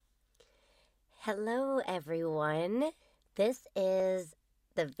Hello, everyone. This is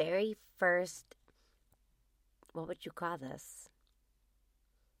the very first, what would you call this?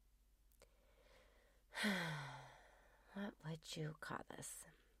 What would you call this?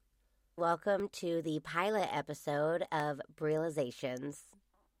 Welcome to the pilot episode of Realizations.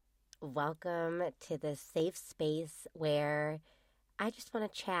 Welcome to the safe space where I just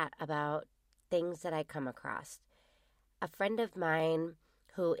want to chat about things that I come across. A friend of mine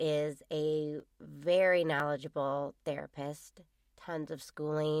who is a very knowledgeable therapist, tons of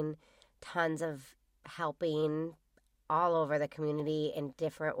schooling, tons of helping all over the community in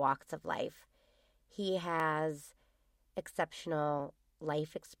different walks of life. He has exceptional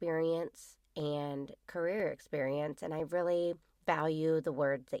life experience and career experience, and I really value the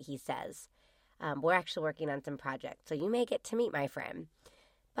words that he says. We're actually working on some projects, so you may get to meet my friend.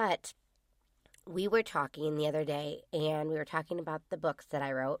 But we were talking the other day, and we were talking about the books that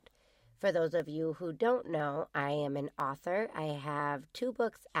I wrote. For those of you who don't know, I am an author. I have 2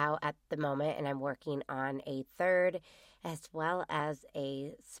 books out at the moment, and I'm working on a third, as well as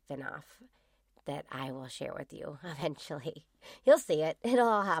a spinoff that I will share with you eventually. You'll see it. It'll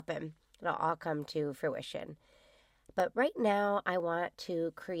all happen. It'll all come to fruition. But right now, I want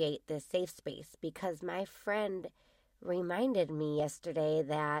to create this safe space because my friend reminded me yesterday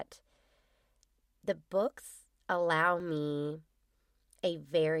that the books allow me a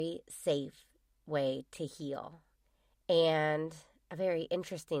very safe way to heal and a very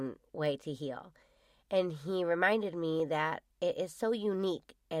interesting way to heal. And he reminded me that it is so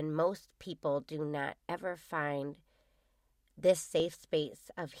unique, and most people do not ever find this safe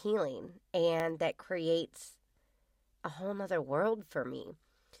space of healing, and that creates a whole nother world for me.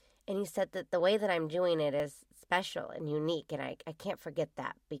 And he said that the way that I'm doing it is special and unique, and I can't forget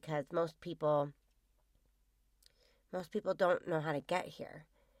that because most people don't know how to get here.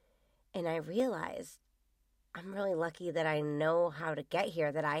 And I realized I'm really lucky that I know how to get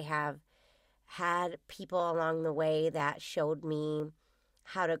here, that I have had people along the way that showed me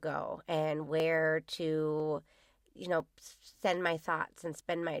how to go and where to, send my thoughts and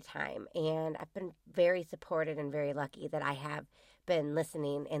spend my time. And I've been very supported and very lucky that I have been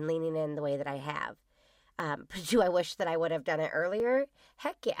listening and leaning in the way that I have. But do I wish that I would have done it earlier?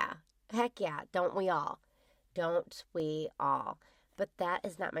 Heck yeah. Heck yeah. Don't we all? Don't we all? But that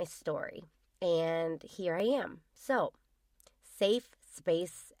is not my story. And here I am. So, safe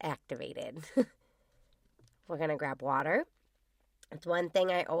space activated. We're going to grab water. It's one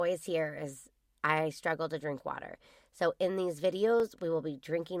thing I always hear is I struggle to drink water. So in these videos, we will be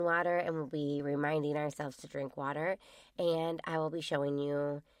drinking water and we'll be reminding ourselves to drink water. And I will be showing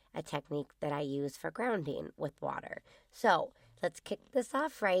you a technique that I use for grounding with water. So let's kick this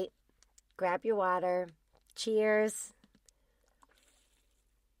off right. Grab your water. Cheers.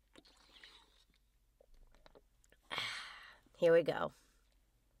 Here we go.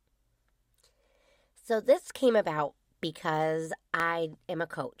 So this came about because I am a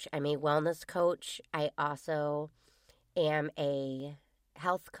coach. I'm a wellness coach. I also am a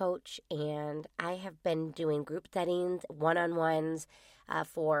health coach, and I have been doing group settings, one-on-ones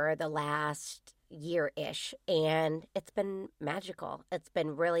for the last year-ish, and it's been magical. It's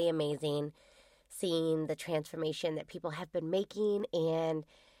been really amazing seeing the transformation that people have been making and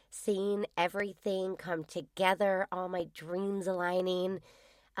seeing everything come together, all my dreams aligning.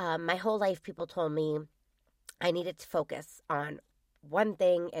 My whole life, people told me I needed to focus on one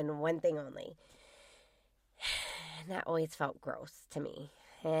thing and one thing only. And that always felt gross to me.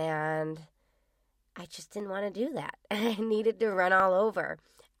 And I just didn't want to do that. I needed to run all over.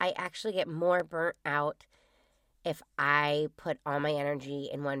 I actually get more burnt out if I put all my energy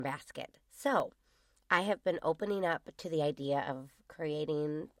in one basket. So I have been opening up to the idea of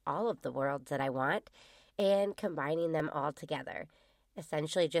creating all of the worlds that I want and combining them all together.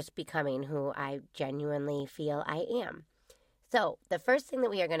 Essentially just becoming who I genuinely feel I am. So the first thing that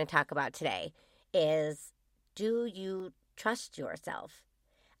we are going to talk about today is, do you trust yourself?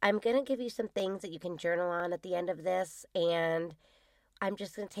 I'm going to give you some things that you can journal on at the end of this, and I'm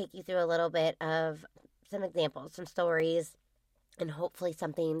just going to take you through a little bit of some examples, some stories, and hopefully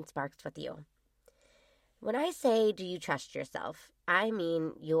something sparks with you. When I say, do you trust yourself, I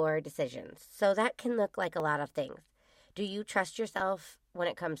mean your decisions. So that can look like a lot of things. Do you trust yourself when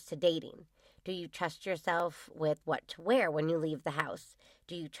it comes to dating? Do you trust yourself with what to wear when you leave the house?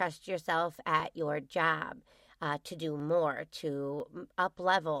 Do you trust yourself at your job to do more, to up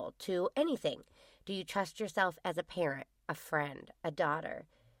level, to anything? Do you trust yourself as a parent, a friend, a daughter?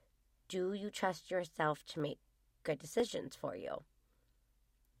 Do you trust yourself to make good decisions for you?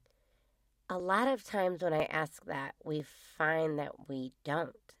 A lot of times when I ask that, we find that we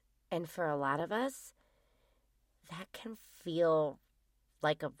don't. And for a lot of us, that can feel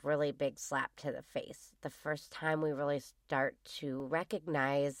like a really big slap to the face. The first time we really start to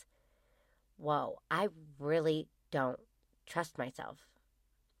recognize, whoa, I really don't trust myself.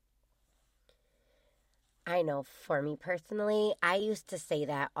 I know for me personally, I used to say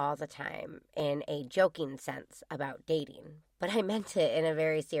that all the time in a joking sense about dating, but I meant it in a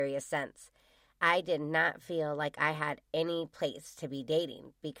very serious sense. I did not feel like I had any place to be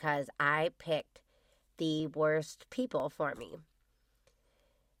dating because I picked the worst people for me.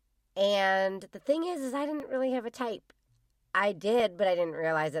 And the thing is I didn't really have a type. I did, but I didn't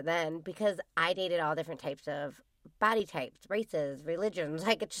realize it then because I dated all different types of body types, races, religions.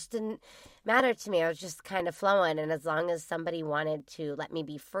 Like, it just didn't matter to me. I was just kind of flowing. And as long as somebody wanted to let me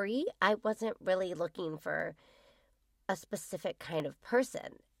be free, I wasn't really looking for a specific kind of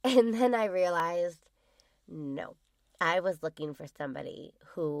person. And then I realized, no, I was looking for somebody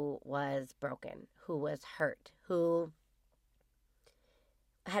who was broken, who was hurt, who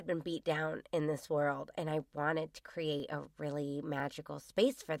had been beat down in this world, and I wanted to create a really magical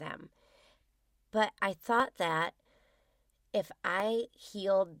space for them. But I thought that if I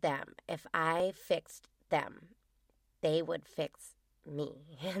healed them, if I fixed them, they would fix me,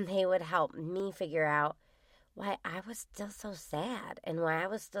 and they would help me figure out why I was still so sad, and why I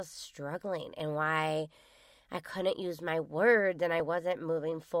was still struggling, and why I couldn't use my words, and I wasn't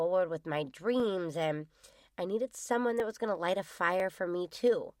moving forward with my dreams, and I needed someone that was going to light a fire for me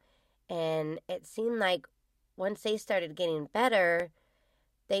too. And it seemed like once they started getting better,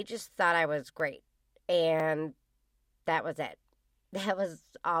 they just thought I was great. And that was it. That was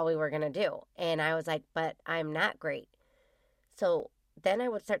all we were going to do. And I was like, but I'm not great. So then I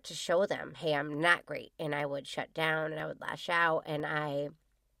would start to show them, hey, I'm not great. And I would shut down and I would lash out. And I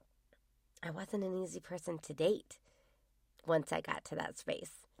wasn't an easy person to date once I got to that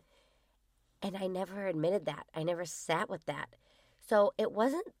space. And I never admitted that. I never sat with that. So it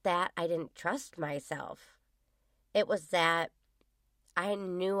wasn't that I didn't trust myself. It was that I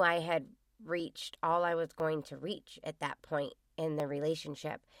knew I had reached all I was going to reach at that point in the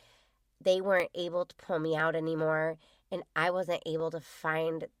relationship. They weren't able to pull me out anymore, and I wasn't able to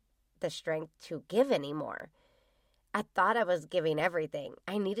find the strength to give anymore. I thought I was giving everything.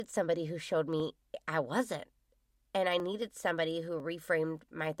 I needed somebody who showed me I wasn't. And I needed somebody who reframed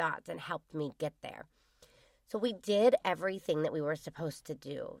my thoughts and helped me get there. So we did everything that we were supposed to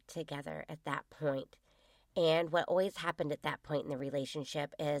do together at that point. And what always happened at that point in the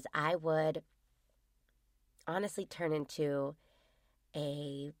relationship is I would honestly turn into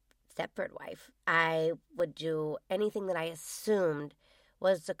a stepford wife. I would do anything that I assumed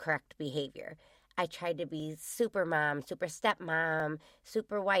was the correct behavior. I tried to be super mom, super stepmom,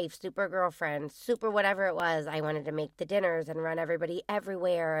 super wife, super girlfriend, super whatever it was. I wanted to make the dinners and run everybody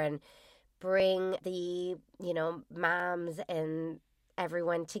everywhere and bring the, moms and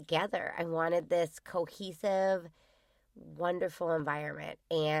everyone together. I wanted this cohesive, wonderful environment.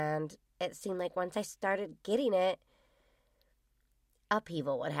 And it seemed like once I started getting it,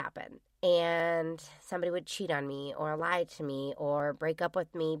 upheaval would happen. And somebody would cheat on me or lie to me or break up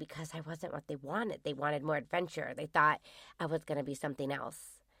with me because I wasn't what they wanted. They wanted more adventure. They thought I was going to be something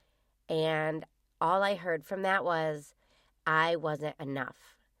else. And all I heard from that was I wasn't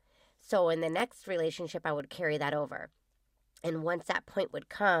enough. So in the next relationship, I would carry that over. And once that point would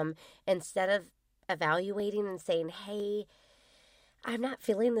come, instead of evaluating and saying, hey, I'm not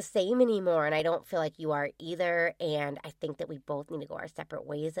feeling the same anymore, and I don't feel like you are either, and I think that we both need to go our separate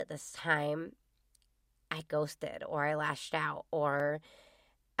ways at this time, I ghosted, or I lashed out, or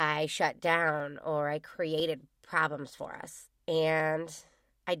I shut down, or I created problems for us. And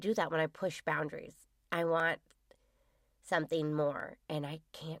I do that when I push boundaries. I want something more, and I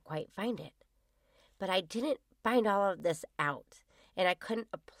can't quite find it. But I didn't find all of this out, and I couldn't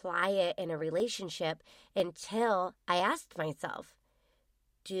apply it in a relationship until I asked myself,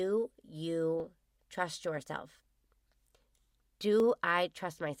 do you trust yourself? Do I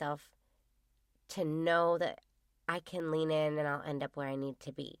trust myself to know that I can lean in and I'll end up where I need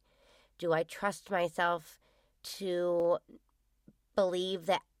to be? Do I trust myself to believe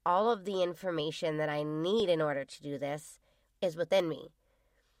that all of the information that I need in order to do this is within me?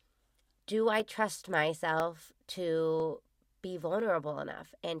 Do I trust myself to be vulnerable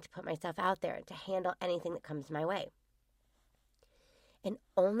enough and to put myself out there and to handle anything that comes my way? And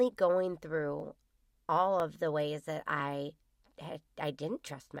only going through all of the ways that I didn't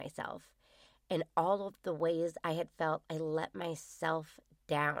trust myself and all of the ways I had felt I let myself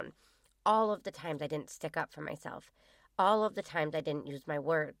down, all of the times I didn't stick up for myself, all of the times I didn't use my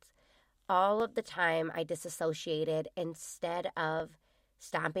words, all of the time I disassociated instead of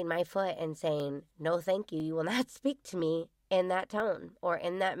stomping my foot and saying, no, thank you. You will not speak to me in that tone or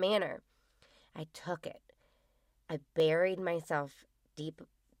in that manner. I took it. I buried myself deep,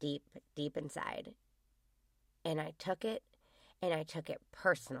 deep, deep inside. And I took it, and I took it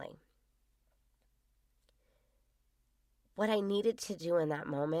personally. What I needed to do in that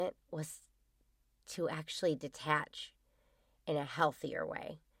moment was to actually detach in a healthier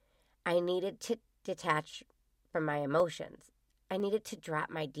way. I needed to detach from my emotions. I needed to drop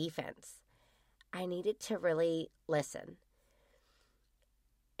my defense. I needed to really listen.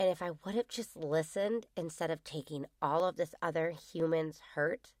 And if I would have just listened instead of taking all of this other human's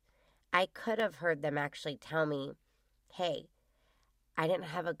hurt, I could have heard them actually tell me, hey, I didn't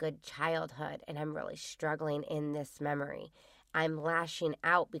have a good childhood and I'm really struggling in this memory. I'm lashing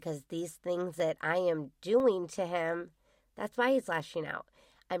out because these things that I am doing to him, that's why he's lashing out.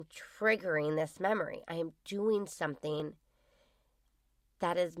 I'm triggering this memory. I am doing something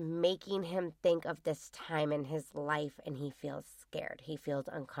that is making him think of this time in his life, and he feels scared. He feels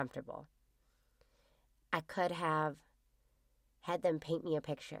uncomfortable. I could have had them paint me a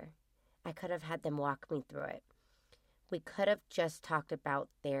picture. I could have had them walk me through it. We could have just talked about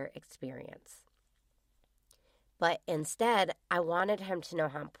their experience. But instead, I wanted him to know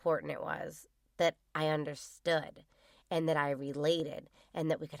how important it was that I understood and that I related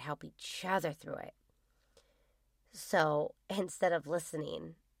and that we could help each other through it. So instead of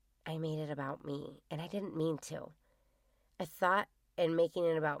listening, I made it about me, and I didn't mean to. I thought in making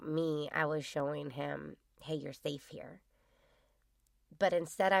it about me, I was showing him, hey, you're safe here. But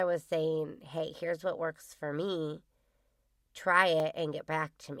instead I was saying, hey, here's what works for me. Try it and get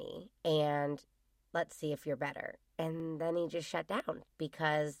back to me, and let's see if you're better. And then he just shut down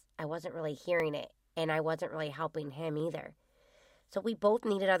because I wasn't really hearing it, and I wasn't really helping him either. So we both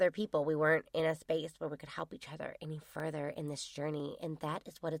needed other people. We weren't in a space where we could help each other any further in this journey, and that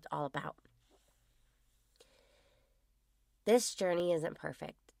is what it's all about. This journey isn't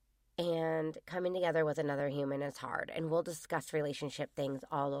perfect, and coming together with another human is hard, and we'll discuss relationship things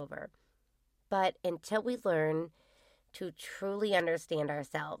all over. But until we learn to truly understand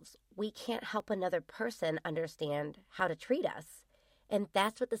ourselves, we can't help another person understand how to treat us, and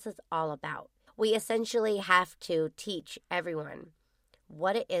that's what this is all about. We essentially have to teach everyone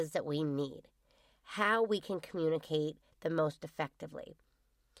what it is that we need, how we can communicate the most effectively.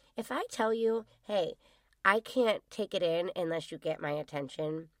 If I tell you, hey, I can't take it in unless you get my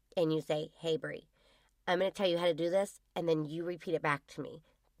attention, and you say, hey, Brie, I'm going to tell you how to do this, and then you repeat it back to me.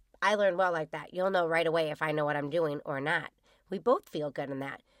 I learned well like that. You'll know right away if I know what I'm doing or not. We both feel good in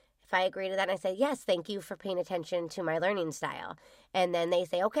that. If I agree to that and I say, yes, thank you for paying attention to my learning style. And then they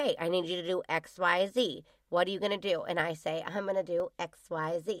say, okay, I need you to do X, Y, Z. What are you going to do? And I say, I'm going to do X,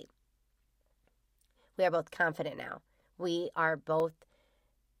 Y, Z. We are both confident now. We are both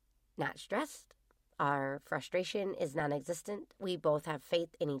not stressed. Our frustration is non-existent. We both have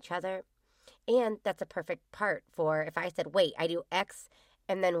faith in each other. And that's a perfect part for if I said, wait, I do X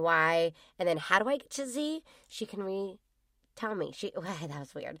and then Y, and then how do I get to Z? She can tell me. That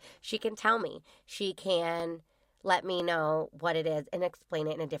was weird. She can tell me. She can let me know what it is and explain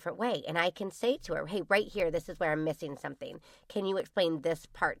it in a different way. And I can say to her, hey, right here, this is where I'm missing something. Can you explain this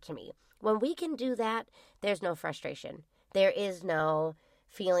part to me? When we can do that, there's no frustration. There is no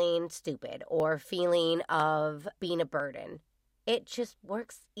feeling stupid or feeling of being a burden. It just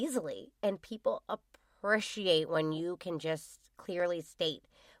works easily. And people appreciate when you can just clearly state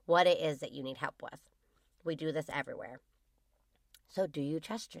what it is that you need help with. We do this everywhere. So do you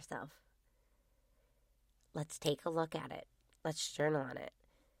trust yourself? Let's take a look at it. Let's journal on it.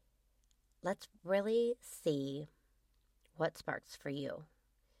 Let's really see what sparks for you.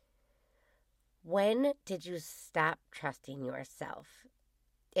 When did you stop trusting yourself?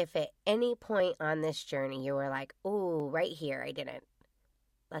 If at any point on this journey you were like, ooh, right here, I didn't.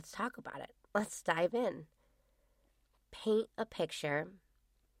 Let's talk about it. Let's dive in. Paint a picture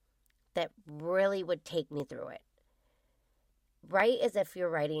that really would take me through it. Write as if you're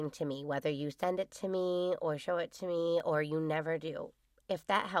writing to me, whether you send it to me or show it to me or you never do. If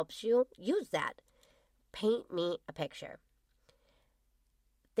that helps you, use that. Paint me a picture.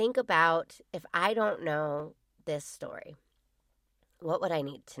 Think about, if I don't know this story, what would I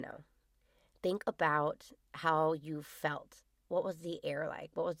need to know? Think about how you felt. What was the air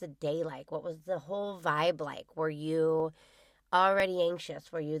like? What was the day like? What was the whole vibe like? Were you already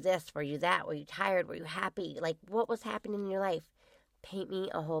anxious? Were you this? Were you that? Were you tired? Were you happy? Like, what was happening in your life? Paint me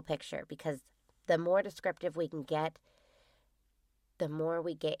a whole picture, because the more descriptive we can get, the more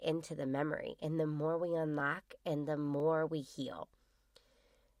we get into the memory, and the more we unlock, and the more we heal.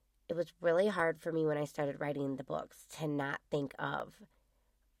 It was really hard for me when I started writing the books to not think of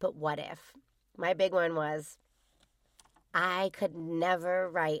but what if? My big one was I could never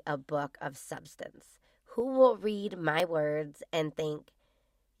write a book of substance. Who will read my words and think,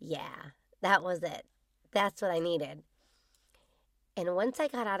 yeah, that was it. That's what I needed. And once I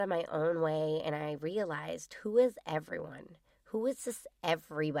got out of my own way and I realized who is everyone, who is this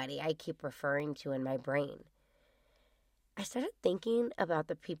everybody I keep referring to in my brain, I started thinking about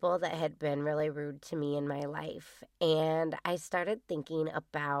the people that had been really rude to me in my life. And I started thinking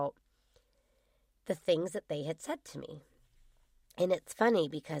about the things that they had said to me. And it's funny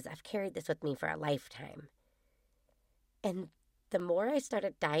because I've carried this with me for a lifetime. And the more I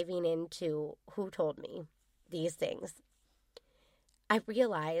started diving into who told me these things, I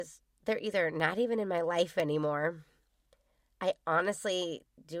realized they're either not even in my life anymore. I honestly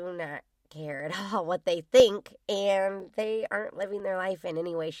do not care at all what they think, and they aren't living their life in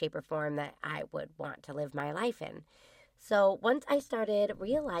any way, shape, or form that I would want to live my life in. So once I started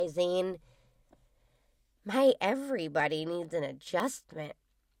realizing my everybody needs an adjustment,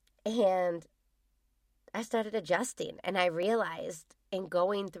 and I started adjusting, and I realized in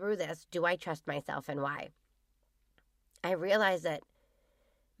going through this, do I trust myself and why? I realized that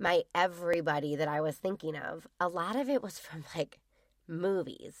my everybody that I was thinking of, a lot of it was from like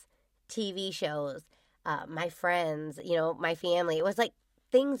movies, TV shows, my friends, my family. It was like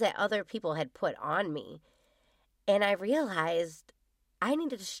things that other people had put on me. And I realized I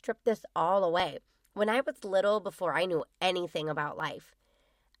needed to strip this all away. When I was little, before I knew anything about life,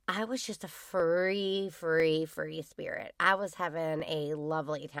 I was just a free spirit. I was having a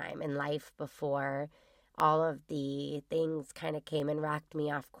lovely time in life before all of the things kind of came and rocked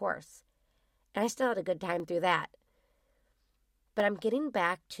me off course. And I still had a good time through that. But I'm getting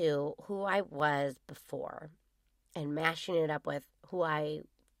back to who I was before and mashing it up with who I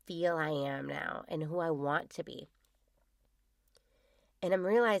feel I am now and who I want to be. And I'm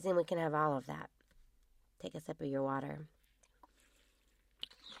realizing we can have all of that. Take a sip of your water.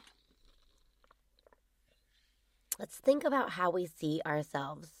 Let's think about how we see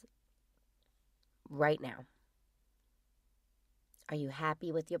ourselves right now. Are you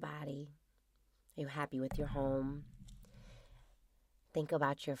happy with your body? Are you happy with your home? Think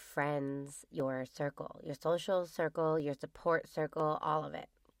about your friends, your circle, your social circle, your support circle, all of it.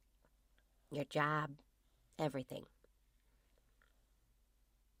 Your job, everything.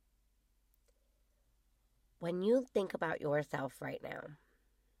 When you think about yourself right now,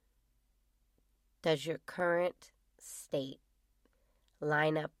 does your current state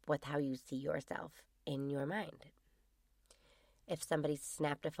line up with how you see yourself in your mind? If somebody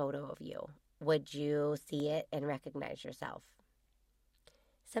snapped a photo of you, would you see it and recognize yourself?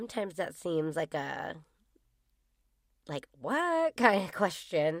 Sometimes that seems like what kind of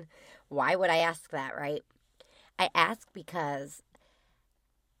question? Why would I ask that, right? I ask because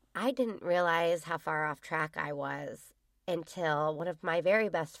I didn't realize how far off track I was until one of my very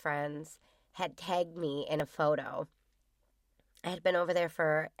best friends had tagged me in a photo. I had been over there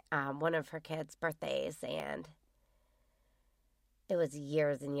for one of her kids' birthdays, and it was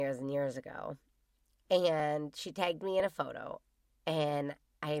years and years and years ago. And she tagged me in a photo, and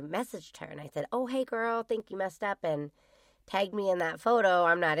I messaged her, and I said, oh, hey, girl, think you messed up and tagged me in that photo.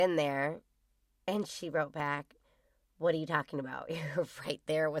 I'm not in there. And she wrote back, what are you talking about? You're right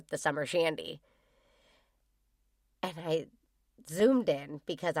there with the summer shandy. And I zoomed in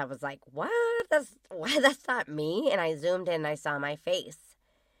because I was like, what? That's not me. And I zoomed in and I saw my face.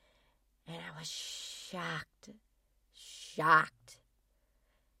 And I was shocked.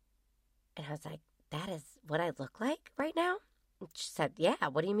 And I was like, that is what I look like right now? And she said, yeah,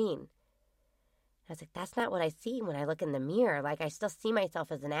 what do you mean? I was like, that's not what I see when I look in the mirror. Like, I still see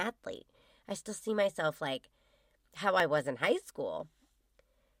myself as an athlete. I still see myself like how I was in high school.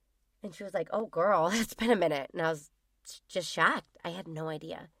 And she was like, oh, girl, it's been a minute. And I was just shocked. I had no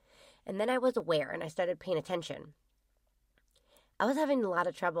idea. And then I was aware and I started paying attention. I was having a lot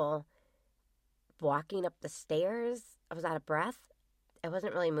of trouble walking up the stairs. I was out of breath. I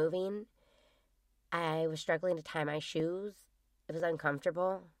wasn't really moving. I was struggling to tie my shoes. It was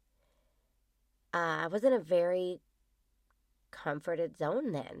uncomfortable. I was in a very comforted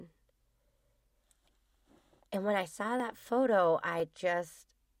zone then. And when I saw that photo, I just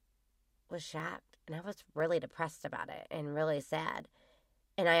was shocked. And I was really depressed about it and really sad.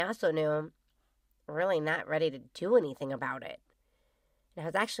 And I also knew really not ready to do anything about it. And I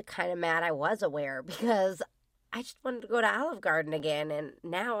was actually kind of mad I was aware because I just wanted to go to Olive Garden again. And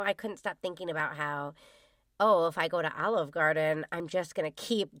now I couldn't stop thinking about how, oh, if I go to Olive Garden, I'm just going to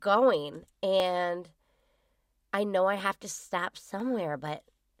keep going. And I know I have to stop somewhere, but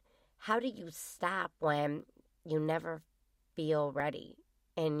how do you stop when you never feel ready?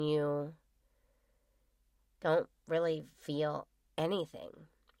 and you don't really feel anything.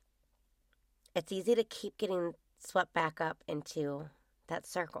 It's easy to keep getting swept back up into that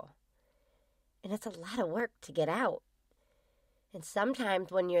circle. And it's a lot of work to get out. And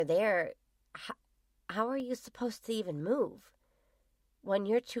sometimes when you're there, how are you supposed to even move? When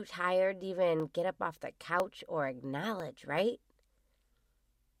you're too tired to even get up off the couch or acknowledge, right?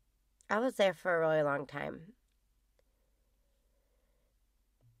 I was there for a really long time.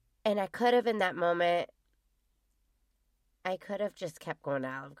 And I could have, in that moment, I could have just kept going to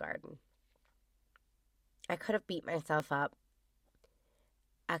Olive Garden. I could have beat myself up.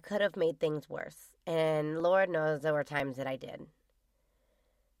 I could have made things worse. And Lord knows there were times that I did.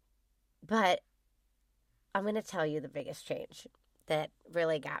 But I'm going to tell you the biggest change that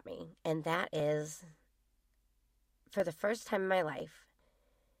really got me. And that is, for the first time in my life,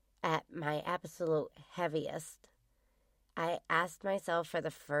 at my absolute heaviest, I asked myself for the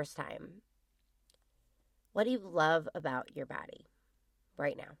first time, what do you love about your body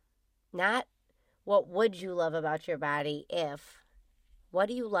right now? Not what would you love about your body if. What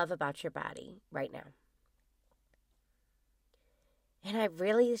do you love about your body right now? And I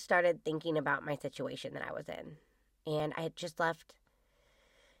really started thinking about my situation that I was in. And I had just left,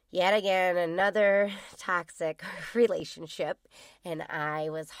 yet again, another toxic relationship. And I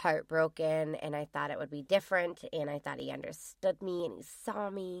was heartbroken, and I thought it would be different. And I thought he understood me, and he saw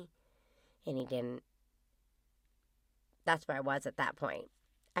me, and he didn't. That's where I was at that point.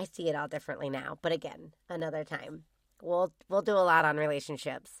 I see it all differently now. But again, another time. We'll do a lot on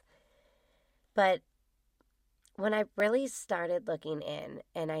relationships. But when I really started looking in,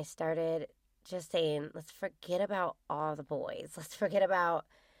 and I started just saying, let's forget about all the boys. Let's forget about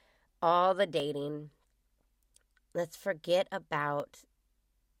all the dating. Let's forget about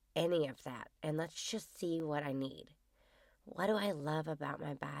any of that. And let's just see what I need. What do I love about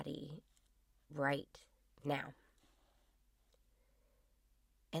my body right now?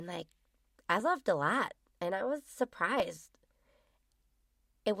 And I loved a lot. And I was surprised.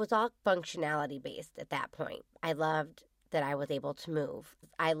 It was all functionality based at that point. I loved that I was able to move.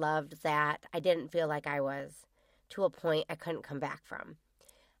 I loved that I didn't feel like I was to a point I couldn't come back from.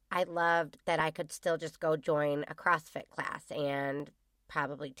 I loved that I could still just go join a CrossFit class and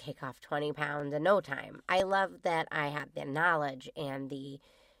probably take off 20 pounds in no time. I loved that I had the knowledge and the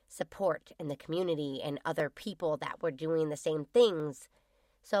support and the community and other people that were doing the same things.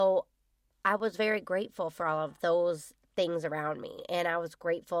 So I was very grateful for all of those things around me. And I was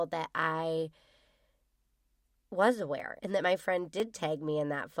grateful that I was aware and that my friend did tag me in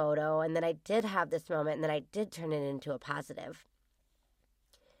that photo and that I did have this moment and that I did turn it into a positive.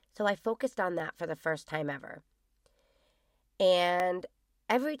 So I focused on that for the first time ever. And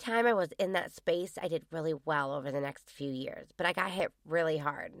every time I was in that space, I did really well over the next few years. But I got hit really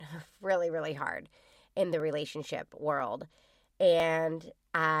hard, really, really hard in the relationship world. And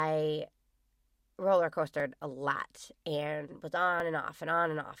I roller coastered a lot and was on and off and on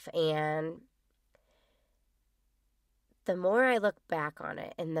and off. And the more I look back on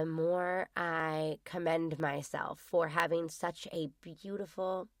it and the more I commend myself for having such a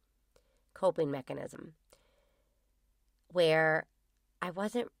beautiful coping mechanism where I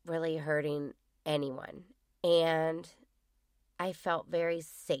wasn't really hurting anyone. And I felt very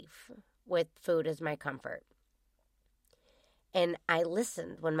safe with food as my comfort. And I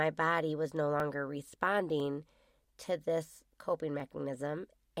listened when my body was no longer responding to this coping mechanism,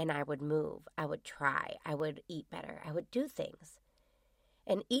 and I would move, I would try, I would eat better, I would do things.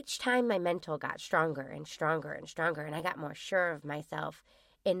 And each time my mental got stronger and stronger and stronger, and I got more sure of myself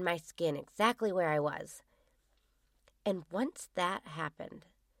in my skin, exactly where I was. And once that happened,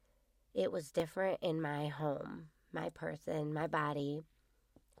 it was different in my home, my person, my body,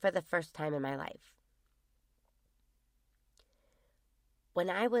 for the first time in my life. When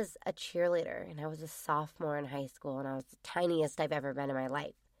I was a cheerleader and I was a sophomore in high school and I was the tiniest I've ever been in my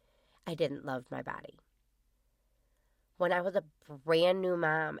life, I didn't love my body. When I was a brand new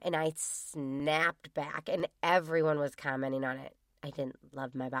mom and I snapped back and everyone was commenting on it, I didn't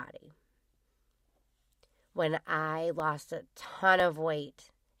love my body. When I lost a ton of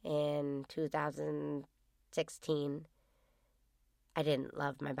weight in 2016, I didn't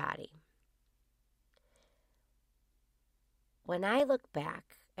love my body. When I look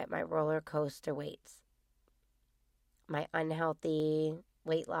back at my roller coaster weights, my unhealthy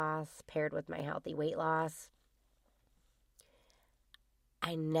weight loss paired with my healthy weight loss,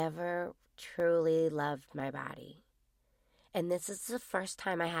 I never truly loved my body. And this is the first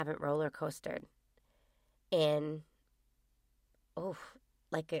time I haven't roller coastered in,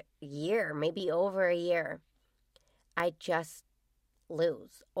 like a year, maybe over a year. I just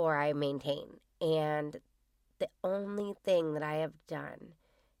lose or I maintain. And the only thing that I have done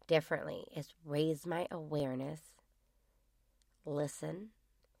differently is raise my awareness, listen,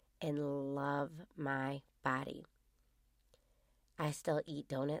 and love my body. I still eat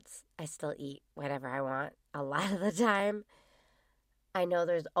donuts. I still eat whatever I want a lot of the time. I know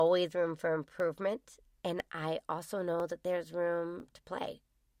there's always room for improvement, and I also know that there's room to play.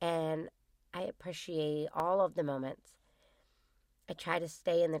 And I appreciate all of the moments. I try to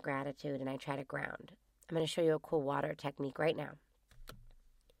stay in the gratitude and I try to ground. I'm going to show you a cool water technique right now.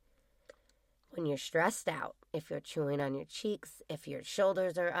 When you're stressed out, if you're chewing on your cheeks, if your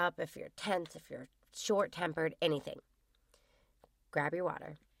shoulders are up, if you're tense, if you're short-tempered, anything, grab your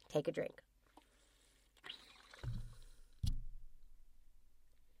water, take a drink.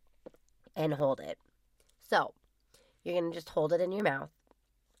 And hold it. So, you're going to just hold it in your mouth.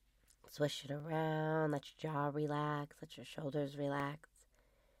 Swish it around, let your jaw relax, let your shoulders relax.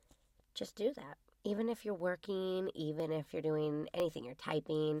 Just do that. Even if you're working, even if you're doing anything, you're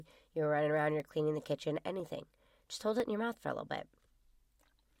typing, you're running around, you're cleaning the kitchen, anything. Just hold it in your mouth for a little bit.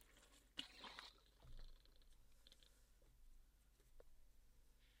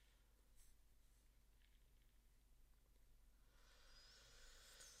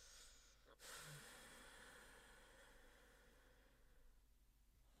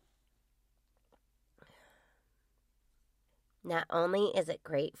 Not only is it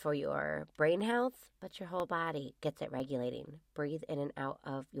great for your brain health, but your whole body gets it regulating. Breathe in and out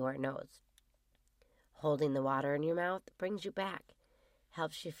of your nose. Holding the water in your mouth brings you back,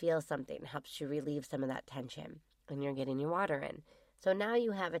 helps you feel something, helps you relieve some of that tension, and you're getting your water in. So now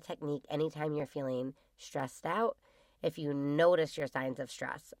you have a technique anytime you're feeling stressed out. If you notice your signs of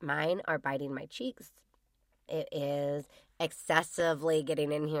stress, mine are biting my cheeks. It is excessively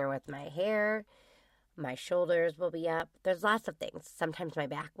getting in here with my hair. My shoulders will be up. There's lots of things. Sometimes my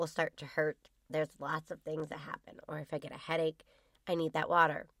back will start to hurt. There's lots of things that happen. Or if I get a headache, I need that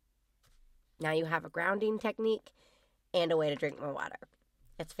water. Now you have a grounding technique and a way to drink more water.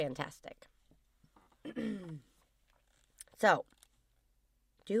 It's fantastic. So,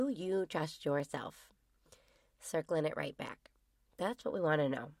 do you trust yourself? Circling it right back. That's what we want to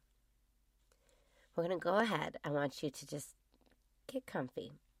know. We're going to go ahead. I want you to just get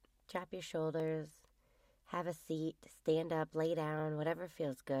comfy. Drop your shoulders. Have a seat, stand up, lay down, whatever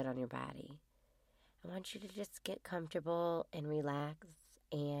feels good on your body. I want you to just get comfortable and relax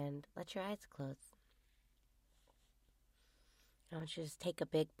and let your eyes close. I want you to just take a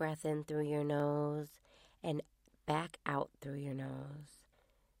big breath in through your nose and back out through your nose.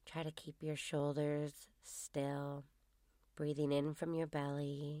 Try to keep your shoulders still, breathing in from your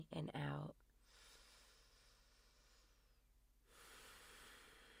belly and out.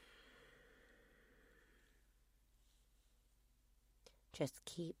 Just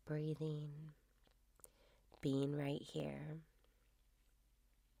keep breathing, being right here.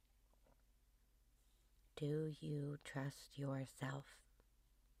 Do you trust yourself?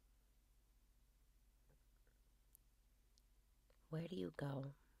 Where do you go?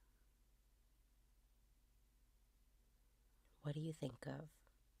 What do you think of?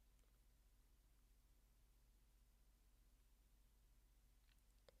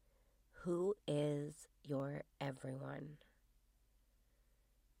 Who is your everyone?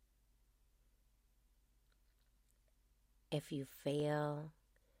 If you fail,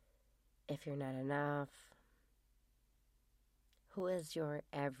 if you're not enough, who is your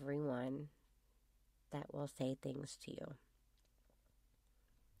everyone that will say things to you?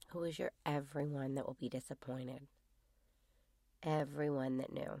 Who is your everyone that will be disappointed? Everyone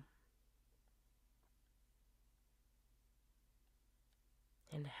that knew.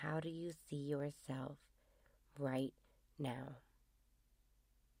 And how do you see yourself right now?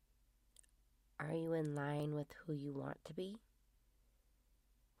 Are you in line with who you want to be?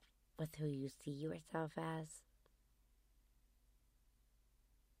 With who you see yourself as?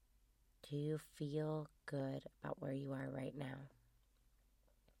 Do you feel good about where you are right now?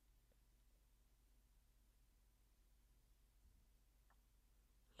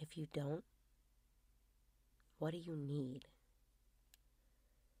 If you don't, what do you need?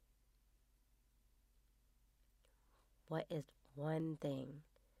 What is one thing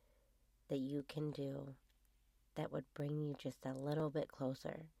that you can do that would bring you just a little bit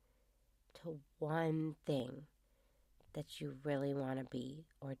closer to one thing that you really want to be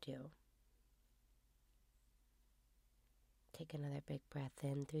or do? Take another big breath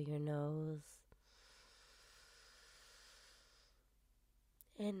in through your nose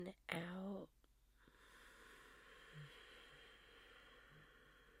and out.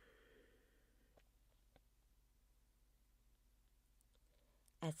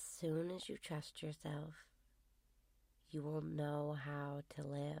 As soon as you trust yourself, you will know how to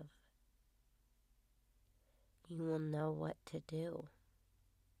live. You will know what to do.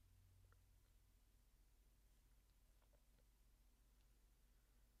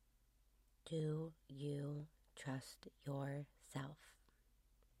 Do you trust yourself?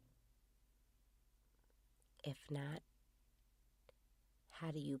 If not, how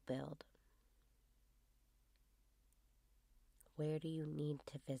do you build? Where do you need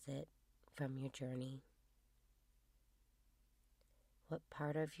to visit from your journey? What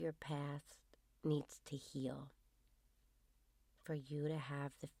part of your past needs to heal for you to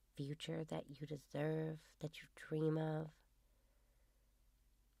have the future that you deserve, that you dream of,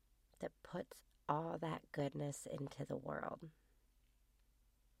 that puts all that goodness into the world?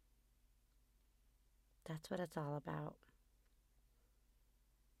 That's what it's all about.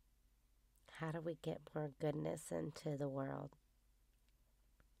 How do we get more goodness into the world?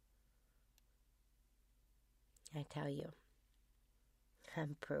 I tell you,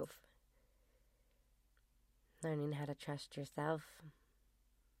 I'm proof. Learning how to trust yourself,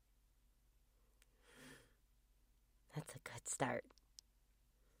 that's a good start.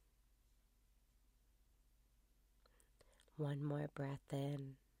 One more breath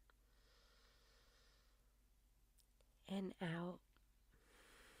in and out.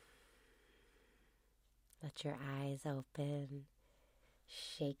 Let your eyes open.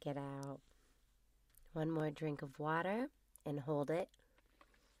 Shake it out. One more drink of water and hold it.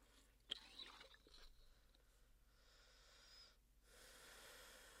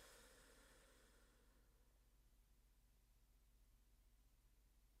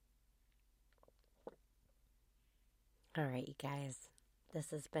 All right, you guys.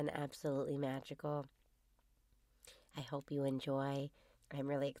 This has been absolutely magical. I hope you enjoy. I'm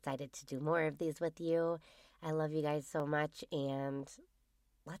really excited to do more of these with you. I love you guys so much, and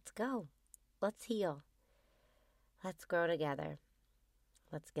let's go. Let's heal. Let's grow together.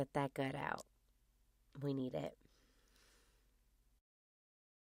 Let's get that good out. We need it.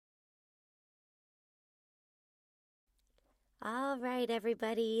 All right,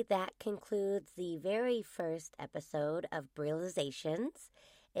 everybody. That concludes the very first episode of Realizations.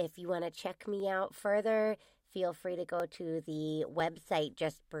 If you want to check me out further, feel free to go to the website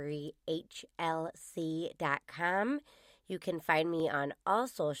justburyhlc.com. You can find me on all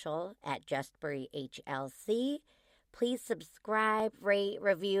social at justburyhlc. Please subscribe, rate,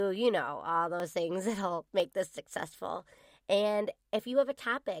 review, all those things that'll make this successful. And if you have a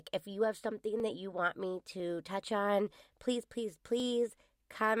topic, if you have something that you want me to touch on, please, please, please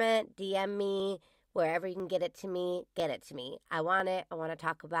comment, DM me, wherever you can get it to me, get it to me. I want it. I want to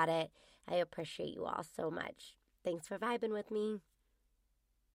talk about it. I appreciate you all so much. Thanks for vibing with me.